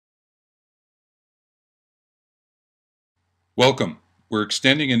Welcome. We're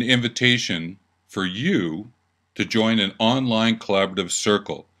extending an invitation for you to join an online collaborative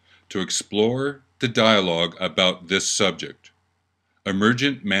circle to explore the dialogue about this subject.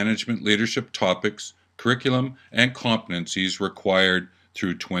 Emergent management leadership topics, curriculum, and competencies required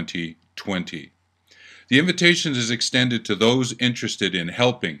through 2020. The invitation is extended to those interested in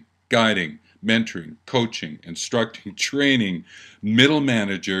helping, guiding, mentoring, coaching, instructing, training middle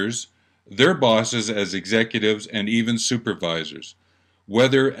managers, their bosses as executives, and even supervisors.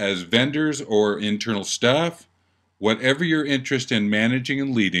 Whether as vendors or internal staff, whatever your interest in managing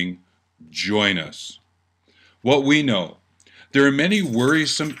and leading, join us. What we know, there are many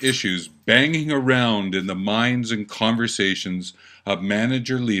worrisome issues banging around in the minds and conversations of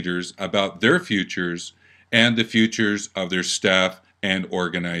manager leaders about their futures and the futures of their staff and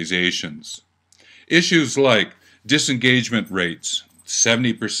organizations. Issues like disengagement rates.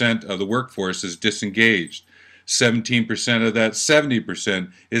 70% of the workforce is disengaged. 17% of that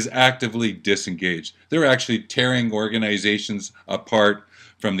 70% is actively disengaged. They're actually tearing organizations apart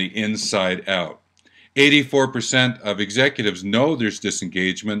from the inside out. 84% of executives know there's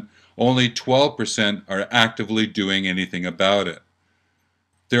disengagement. Only 12% are actively doing anything about it.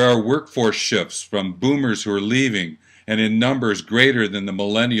 There are workforce shifts from boomers who are leaving and in numbers greater than the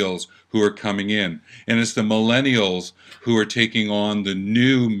millennials who are coming in. And it's the millennials who are taking on the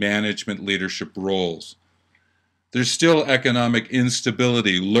new management leadership roles. There's still economic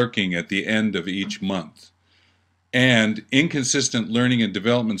instability lurking at the end of each month. And inconsistent learning and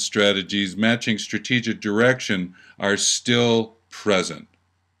development strategies matching strategic direction are still present.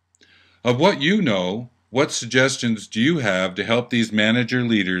 Of what you know, what suggestions do you have to help these manager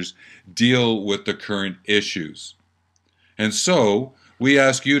leaders deal with the current issues? And so, we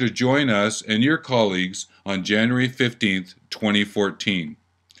ask you to join us and your colleagues on January 15th, 2014,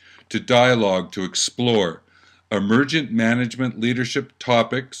 to dialogue to explore emergent management leadership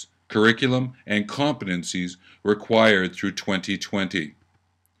topics, curriculum, and competencies required through 2020.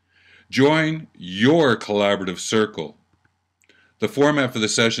 Join your collaborative circle. The format for the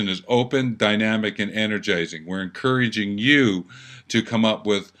session is open, dynamic, and energizing. We're encouraging you to come up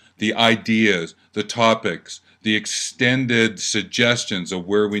with the ideas, the topics, the extended suggestions of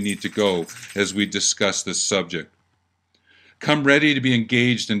where we need to go as we discuss this subject. Come ready to be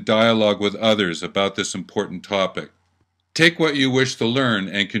engaged in dialogue with others about this important topic. Take what you wish to learn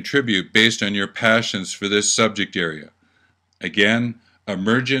and contribute based on your passions for this subject area. Again,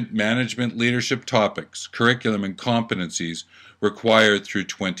 emergent management leadership topics, curriculum, and competencies required through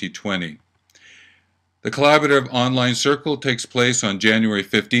 2020. The collaborative online circle takes place on January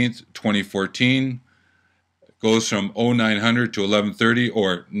 15th, 2014. Goes from 0900 to 11:30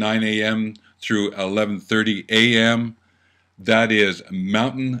 or 9 a.m. through 11:30 a.m. That is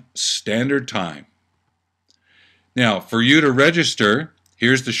Mountain Standard Time. Now, for you to register,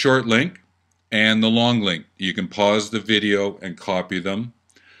 here's the short link and the long link. You can pause the video and copy them.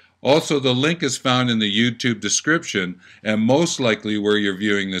 Also, the link is found in the YouTube description and most likely where you're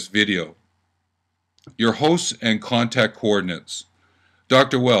viewing this video. Your hosts and contact coordinates.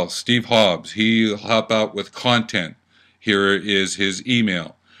 Dr. WELLth, Steve Hobbs, he'll help out with content. Here is his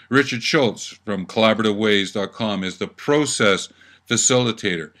email. Richard Schultz from collaborativeways.com is the process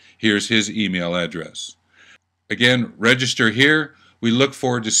facilitator. Here's his email address. Again, register here. We look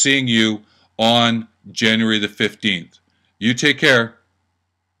forward to seeing you on January the 15th. You take care.